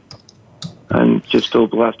for. And just feel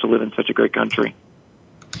blessed to live in such a great country.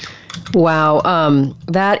 Wow.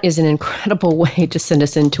 That is an incredible way to send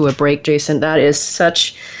us into a break, Jason. That is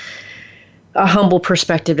such a humble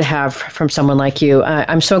perspective to have from someone like you.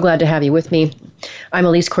 I'm so glad to have you with me. I'm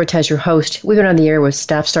Elise Cortez, your host. We've been on the air with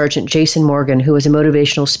Staff Sergeant Jason Morgan, who is a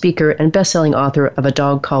motivational speaker and best-selling author of A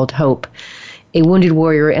Dog Called Hope, a wounded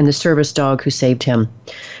warrior and the service dog who saved him.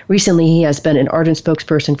 Recently, he has been an ardent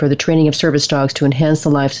spokesperson for the training of service dogs to enhance the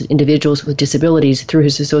lives of individuals with disabilities through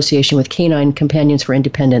his association with Canine Companions for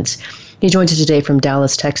Independence. He joins us today from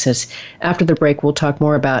Dallas, Texas. After the break, we'll talk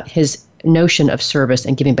more about his notion of service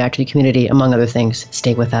and giving back to the community, among other things.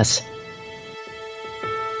 Stay with us.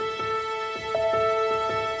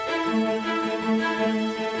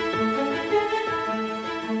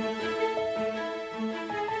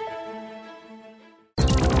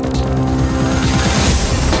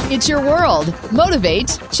 It's your world.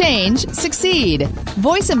 Motivate, change, succeed.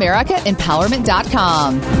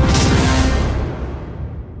 VoiceAmericaEmpowerment.com.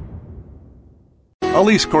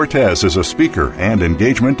 Elise Cortez is a speaker and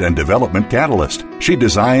engagement and development catalyst. She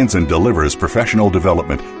designs and delivers professional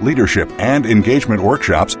development, leadership, and engagement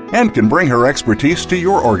workshops and can bring her expertise to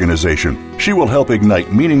your organization. She will help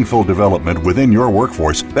ignite meaningful development within your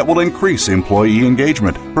workforce that will increase employee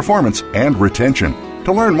engagement, performance, and retention.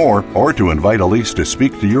 To learn more or to invite Elise to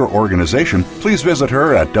speak to your organization, please visit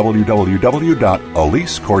her at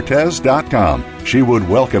www.elisecortez.com. She would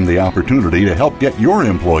welcome the opportunity to help get your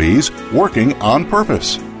employees working on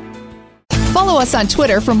purpose. Follow us on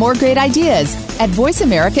Twitter for more great ideas at Voice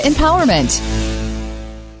America Empowerment.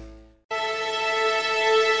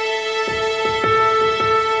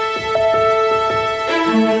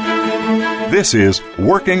 This is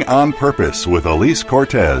Working on Purpose with Elise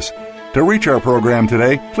Cortez. To reach our program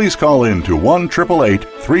today, please call in to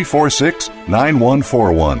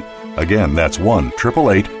 1-888-346-9141. Again, that's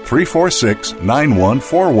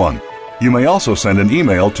 1-888-346-9141. You may also send an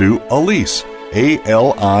email to Elise,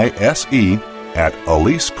 A-L-I-S-E, at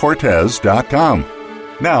EliseCortez.com.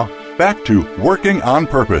 Now, back to Working on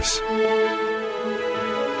Purpose.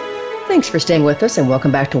 Thanks for staying with us and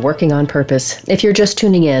welcome back to Working on Purpose. If you're just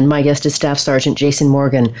tuning in, my guest is Staff Sergeant Jason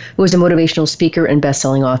Morgan, who is a motivational speaker and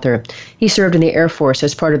best-selling author. He served in the Air Force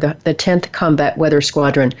as part of the 10th Combat Weather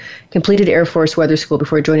Squadron, completed Air Force Weather School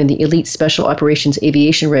before joining the Elite Special Operations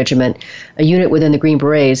Aviation Regiment, a unit within the Green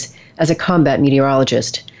Berets, as a combat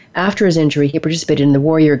meteorologist. After his injury, he participated in the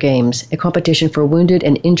Warrior Games, a competition for wounded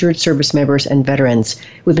and injured service members and veterans.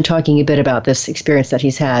 We've been talking a bit about this experience that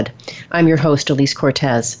he's had. I'm your host, Elise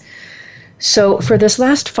Cortez. So for this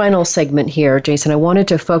last final segment here, Jason, I wanted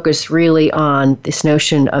to focus really on this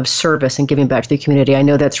notion of service and giving back to the community. I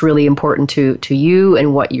know that's really important to you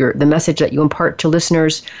and what the message that you impart to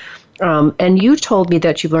listeners. And you told me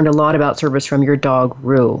that you've learned a lot about service from your dog,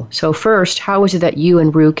 Rue. So first, how was it that you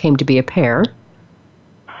and Rue came to be a pair?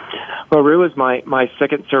 Well, Rue is my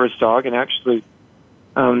second service dog, and actually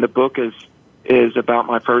the book is about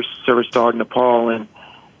my first service dog, Nepal, and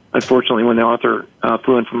unfortunately, when the author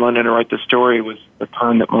flew in from London to write the story, it was the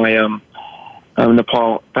time that my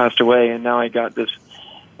Nepal passed away, and now I got this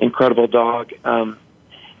incredible dog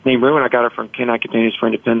named Rue, and I got her from Canine Companions for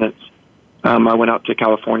Independence. I went out to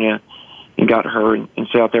California and got her and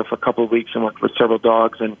stayed out there for a couple of weeks and worked with several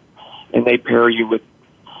dogs, and they pair you with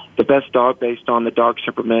the best dog based on the dog's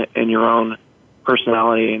temperament and your own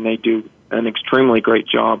personality, and they do an extremely great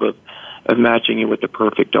job of matching you with the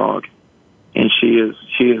perfect dog. And she is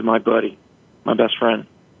my buddy, my best friend.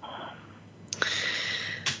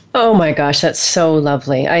 Oh my gosh, that's so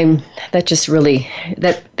lovely. That just really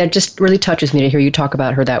touches me to hear you talk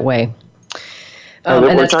about her that way.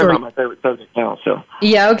 We're talking about my favorite subject now, so.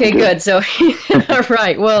 Yeah, okay, good. So, all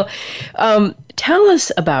right. Well, tell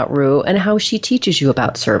us about Rue and how she teaches you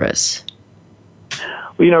about service.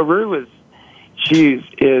 Well, Rue she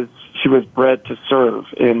was bred to serve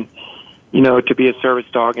and, to be a service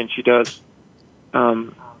dog, and she does.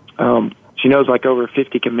 She knows like over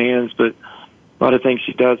 50 commands, but a lot of things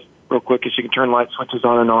she does real quick is she can turn light switches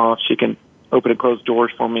on and off. She can open and close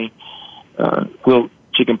doors for me.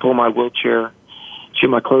 She can pull my wheelchair, shoot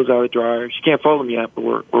my clothes out of the dryer. She can't fold them yet, but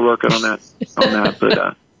we're working on that.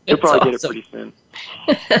 But you'll probably get it pretty soon.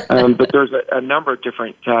 But there's a number of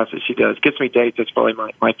different tasks that she does. Gets me dates. That's probably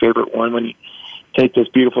my favorite one. When you take this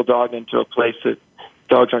beautiful dog into a place that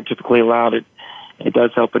dogs aren't typically allowed, it does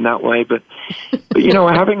help in that way. But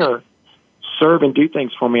having her serve and do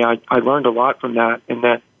things for me. I learned a lot from that. And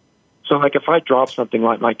that, so like if I drop something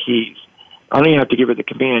like my keys, I don't even have to give her the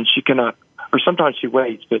command. She cannot, or sometimes she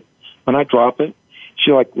waits, but when I drop it,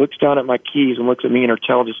 she like looks down at my keys and looks at me, and her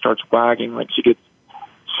tail just starts wagging. Like she gets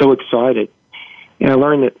so excited. And I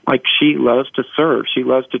learned that like she loves to serve. She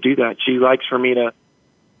loves to do that. She likes for me to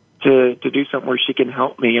do something where she can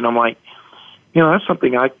help me. And I'm like, that's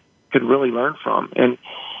something I could really learn from. And,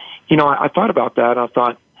 I thought about that. I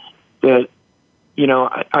thought that,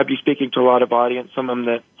 I'd be speaking to a lot of audience, some of them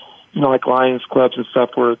that, like Lions Clubs and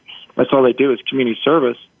stuff where that's all they do is community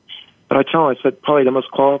service. But I tell them, I said, probably the most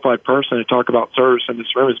qualified person to talk about service in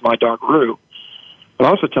this room is my dog, Rue. But I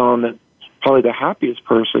also tell them that probably the happiest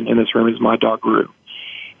person in this room is my dog, Rue.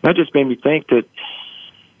 And that just made me think that,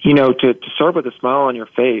 to serve with a smile on your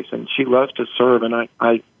face, and she loves to serve, and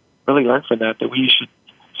I really learned from that we should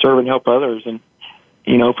serve and help others, and,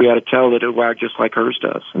 if we had a tail, that it would wag just like hers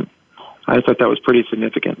does. And I thought that was pretty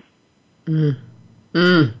significant.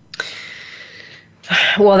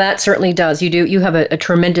 Well, that certainly does. You have a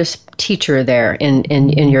tremendous teacher there in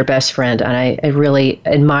your best friend, and I really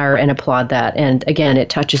admire and applaud that. And again, it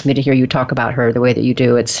touches me to hear you talk about her the way that you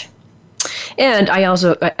do. And I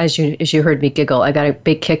also, as you heard me giggle, I got a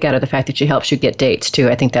big kick out of the fact that she helps you get dates too.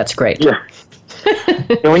 I think that's great. Yeah.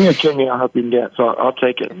 And when you're kidding me, I'll help you get. So I'll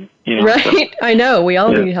take it. Right. So. I know. We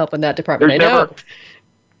all need help in that department.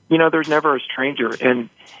 There's never a stranger, and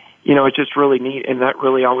it's just really neat, and that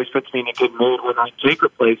really always puts me in a good mood when I take her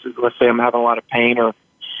places. Let's say I'm having a lot of pain or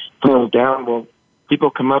feeling down. Well, people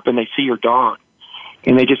come up and they see your dog,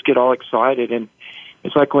 and they just get all excited. And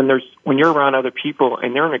it's like when you're around other people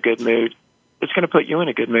and they're in a good mood, it's going to put you in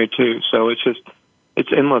a good mood too. So it's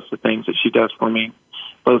endless the things that she does for me,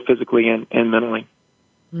 both physically and mentally.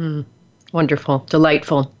 Wonderful,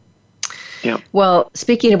 delightful. Yeah. Well,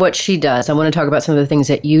 speaking of what she does, I want to talk about some of the things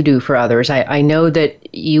that you do for others. I know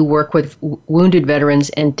that you work with wounded veterans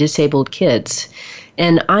and disabled kids,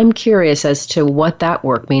 and I'm curious as to what that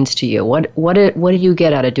work means to you. What do you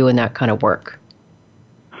get out of doing that kind of work?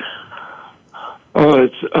 Oh,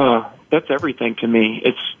 that's everything to me.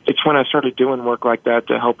 It's when I started doing work like that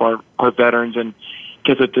to help our veterans and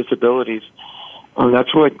kids with disabilities.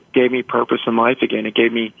 That's what gave me purpose in life again. It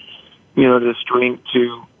gave me, the strength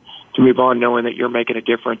to move on, knowing that you're making a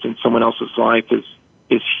difference in someone else's life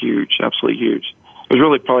is huge, absolutely huge. There's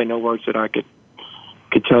really probably no words that I could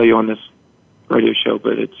tell you on this radio show,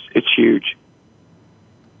 but it's huge.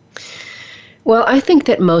 Well, I think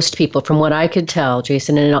that most people, from what I could tell,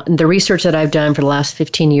 Jason, and the research that I've done for the last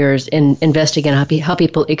 15 years in investigating how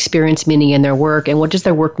people experience meaning in their work and what does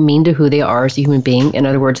their work mean to who they are as a human being, in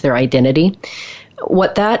other words, their identity,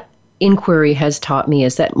 what that inquiry has taught me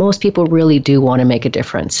is that most people really do want to make a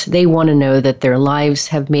difference. They want to know that their lives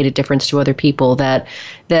have made a difference to other people, that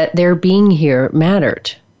their being here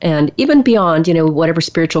mattered. And even beyond, whatever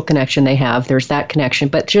spiritual connection they have, there's that connection.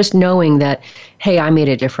 But just knowing that, hey, I made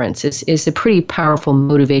a difference is a pretty powerful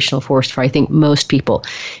motivational force for, I think, most people.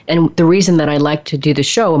 And the reason that I like to do the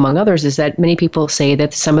show, among others, is that many people say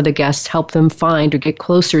that some of the guests help them find or get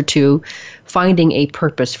closer to finding a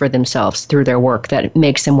purpose for themselves through their work that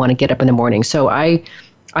makes them want to get up in the morning. So I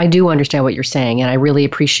do understand what you're saying, and I really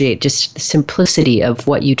appreciate just the simplicity of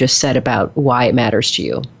what you just said about why it matters to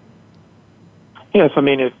you. Yes, I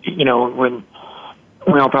mean, when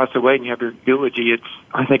I'll pass away and you have your eulogy,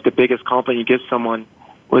 I think the biggest compliment you give someone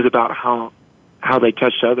was about how they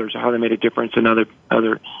touched others, or how they made a difference in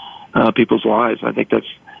other people's lives. I think that's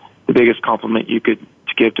the biggest compliment you could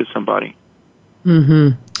give to somebody.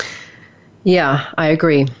 Mm-hmm. Yeah, I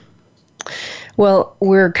agree. Well,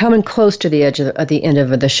 we're coming close to the end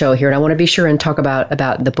of the show here, and I want to be sure and talk about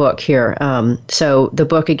the book here. So the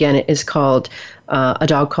book, again, is called A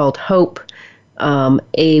Dog Called Hope,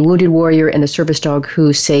 A Wounded Warrior and the Service Dog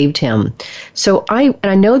Who Saved Him. So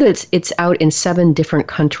I know that it's out in 7 different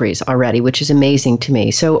countries already, which is amazing to me.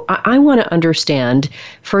 So I want to understand,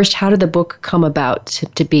 first, how did the book come about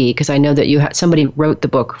to be? Because I know that somebody wrote the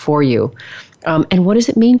book for you. And what does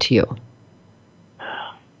it mean to you?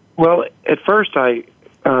 Well, at first, the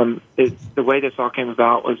way this all came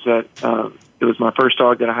about was that it was my first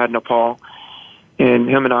dog that I had, Nepal, and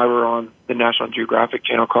him and I were on the National Geographic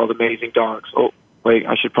channel called Amazing Dogs. Oh, wait,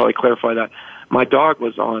 I should probably clarify that. My dog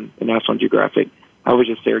was on the National Geographic. I was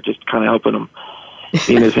just there just kind of helping him,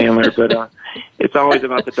 being his handler. But it's always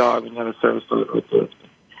about the dog when you have a service dog.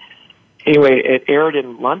 Anyway, it aired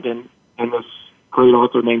in London, and this great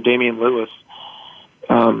author named Damian Lewis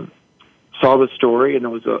saw the story, and there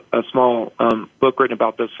was a small book written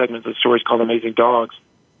about those segments of stories called Amazing Dogs.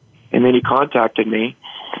 And then he contacted me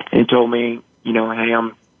and told me, hey,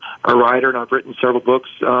 I'm a writer and I've written several books.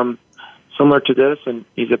 So similar to this, and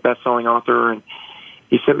he's a best-selling author, and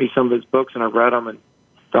he sent me some of his books, and I read them, and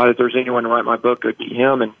thought if there's anyone to write my book, it would be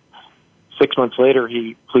him. And 6 months later,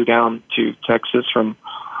 he flew down to Texas from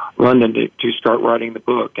London to start writing the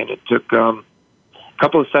book, and it took a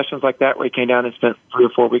couple of sessions like that where he came down and spent 3 or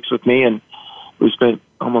 4 weeks with me, and we spent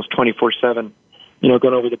almost 24/7,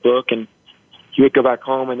 going over the book, and he would go back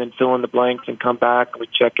home and then fill in the blanks and come back, and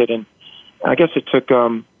we'd check it, and I guess it took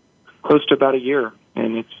close to about a year,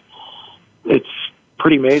 and it's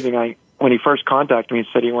pretty amazing. When he first contacted me and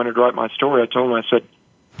said he wanted to write my story, I told him, I said,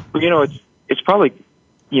 well, it's probably,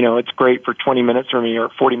 it's great for 20 minutes for me or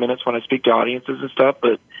 40 minutes when I speak to audiences and stuff,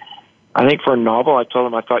 but I think for a novel, I told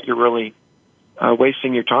him, I thought you're really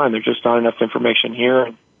wasting your time. There's just not enough information here.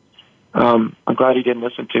 And I'm glad he didn't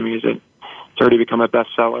listen to me. It's already become a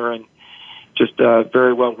bestseller and just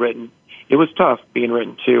very well written. It was tough being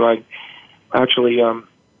written, too. I actually,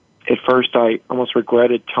 at first, I almost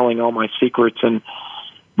regretted telling all my secrets, and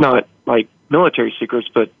not like military secrets,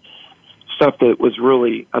 but stuff that was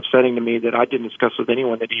really upsetting to me that I didn't discuss with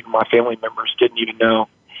anyone, that even my family members didn't even know.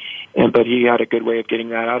 But he had a good way of getting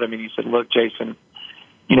that out of me. He said, look, Jason,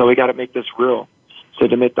 we got to make this real. So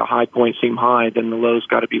to make the high points seem high, then the lows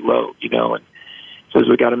got to be low, and says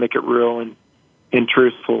we got to make it real and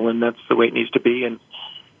truthful, and that's the way it needs to be. And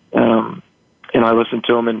I listened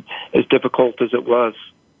to him, and as difficult as it was,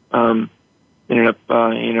 ended up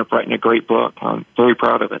writing a great book. I'm very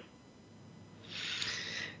proud of it.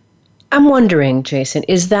 I'm wondering, Jason,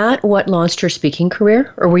 is that what launched your speaking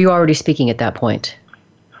career, or were you already speaking at that point?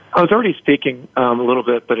 I was already speaking a little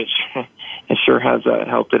bit, but it sure has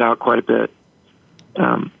helped it out quite a bit.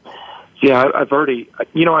 I've already,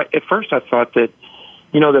 at first I thought that,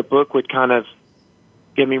 the book would kind of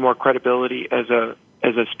give me more credibility as a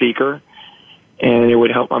speaker, and it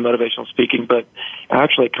would help my motivational speaking, but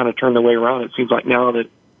actually it kind of turned the way around. It seems like now that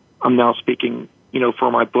I'm now speaking,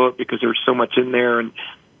 for my book, because there's so much in there, and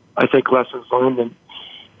I think lessons learned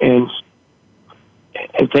and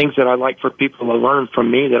things that I like for people to learn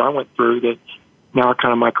from me that I went through, that now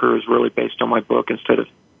kind of my career is really based on my book instead of,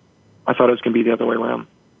 I thought it was going to be the other way around.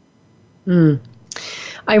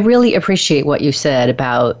 I really appreciate what you said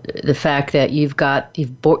about the fact that you've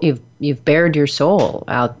bared your soul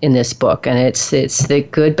out in this book, and it's the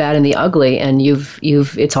good, bad, and the ugly, and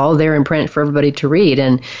it's all there in print for everybody to read,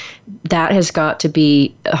 and that has got to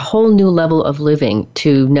be a whole new level of living,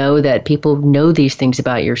 to know that people know these things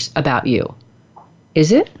about you.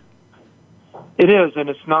 Is it? It is, and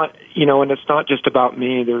it's not, and it's not just about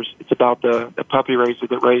me. It's about the puppy raiser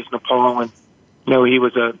that raised Nepal, and he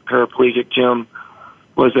was a paraplegic. Jim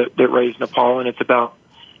was that raised Nepal, and it's about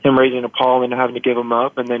him raising Nepal and having to give him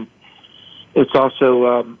up. And then it's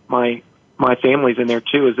also my family's in there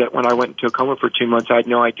too. Is that when I went into a coma for 2 months, I had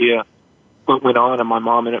no idea what went on, and my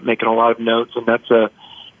mom ended up making a lot of notes, and that's a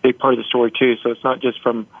big part of the story too. So it's not just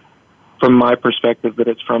from my perspective, but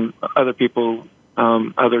it's from other people,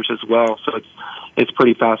 others as well. So it's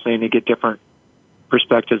pretty fascinating to get different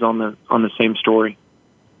perspectives on the same story.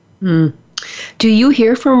 Do you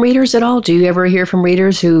hear from readers at all? Do you ever hear from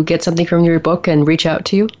readers who get something from your book and reach out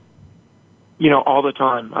to you? All the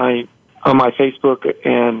time. On my Facebook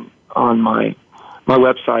and on my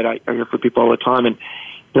website, I hear from people all the time. And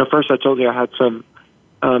first I told you I had some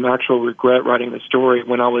actual regret writing the story.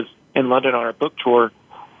 When I was in London on our book tour,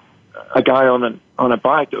 a guy on a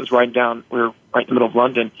bike that was riding down, we were right in the middle of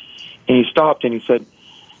London, and he stopped and he said,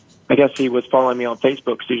 I guess he was following me on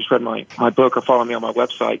Facebook because he just read my book or following me on my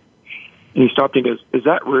website. And he stopped and goes, is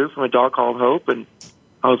that Rue from A Dog Called Hope? And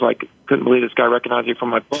I was like, couldn't believe this guy recognized me from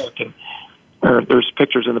my book. And there's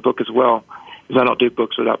pictures in the book as well, because I don't do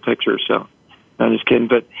books without pictures. So I'm just kidding.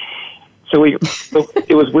 But so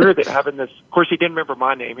it was weird that having this. Of course, he didn't remember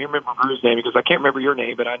my name. He remembered Rue's name. He goes, I can't remember your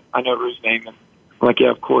name, but I know Rue's name. And I'm like,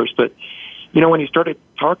 yeah, of course. But when he started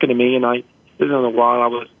talking to me, and this is in a while, I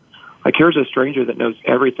was like, here's a stranger that knows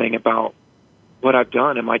everything about what I've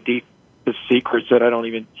done and my deepest secrets that I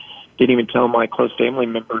didn't even tell my close family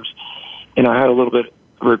members. And I had a little bit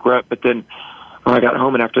of regret, but then when I got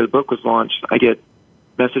home and after the book was launched, I get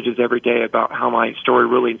messages every day about how my story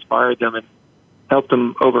really inspired them and helped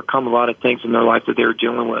them overcome a lot of things in their life that they were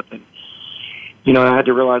dealing with. And, I had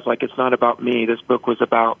to realize, it's not about me. This book was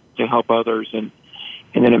about to help others, and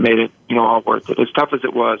then it made it, all worth it. As tough as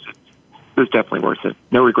it was definitely worth it.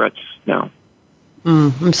 No regrets, no.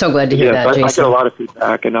 I'm so glad to hear that, Jason. I get a lot of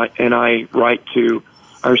feedback, and I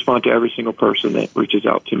respond to every single person that reaches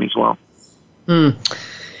out to me as well.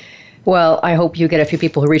 Well, I hope you get a few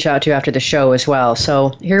people who reach out to you after the show as well.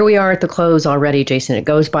 So here we are at the close already, Jason. It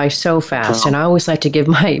goes by so fast. And I always like to give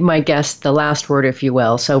my guests the last word, if you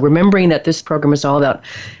will. So remembering that this program is all about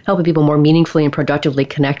helping people more meaningfully and productively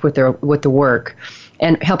connect with the work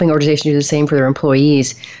and helping organizations do the same for their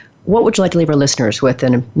employees. What would you like to leave our listeners with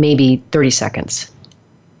in maybe 30 seconds?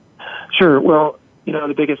 Sure. Well,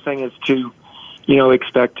 the biggest thing is to,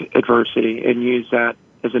 expect adversity and use that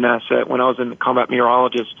as an asset. When I was in combat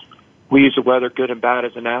meteorologist, we use the weather, good and bad,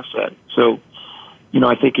 as an asset. So,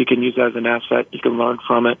 I think you can use that as an asset. You can learn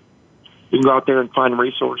from it. You can go out there and find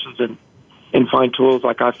resources and find tools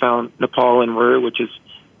like I found Nepal and Rue, which has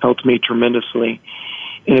helped me tremendously.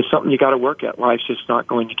 And it's something you got to work at. Life's just not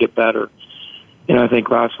going to get better. And I think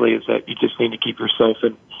lastly is that you just need to keep yourself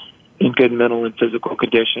in good mental and physical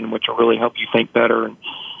condition, which will really help you think better and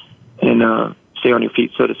stay on your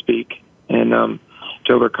feet, so to speak, and to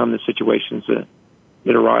overcome the situations that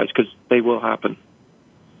arise, because they will happen.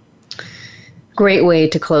 Great way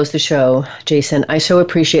to close the show, Jason. I so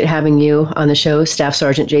appreciate having you on the show, Staff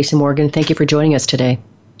Sergeant Jason Morgan. Thank you for joining us today.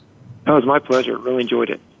 Oh, it was my pleasure. Really enjoyed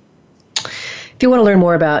it. If you want to learn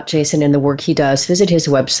more about Jason and the work he does, visit his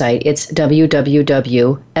website. It's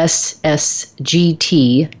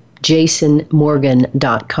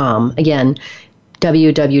www.ssgtjasonmorgan.com. Again,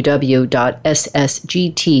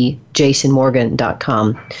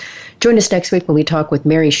 www.ssgtjasonmorgan.com. Join us next week when we talk with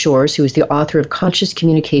Mary Shores, who is the author of Conscious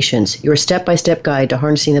Communications, your step-by-step guide to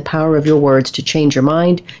harnessing the power of your words to change your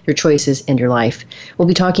mind, your choices, and your life. We'll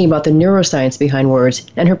be talking about the neuroscience behind words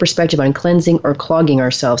and her perspective on cleansing or clogging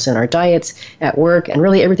ourselves in our diets, at work, and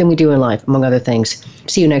really everything we do in life, among other things.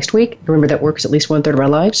 See you next week. Remember that work is at least 1/3 of our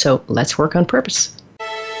lives, so let's work on purpose.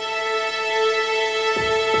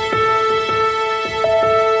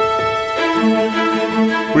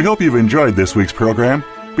 We hope you've enjoyed this week's program.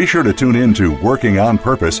 Be sure to tune in to Working on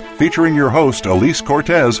Purpose, featuring your host, Elise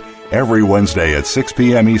Cortez, every Wednesday at 6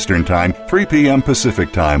 p.m. Eastern Time, 3 p.m.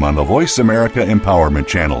 Pacific Time on the Voice America Empowerment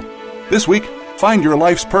Channel. This week, find your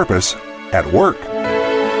life's purpose at work.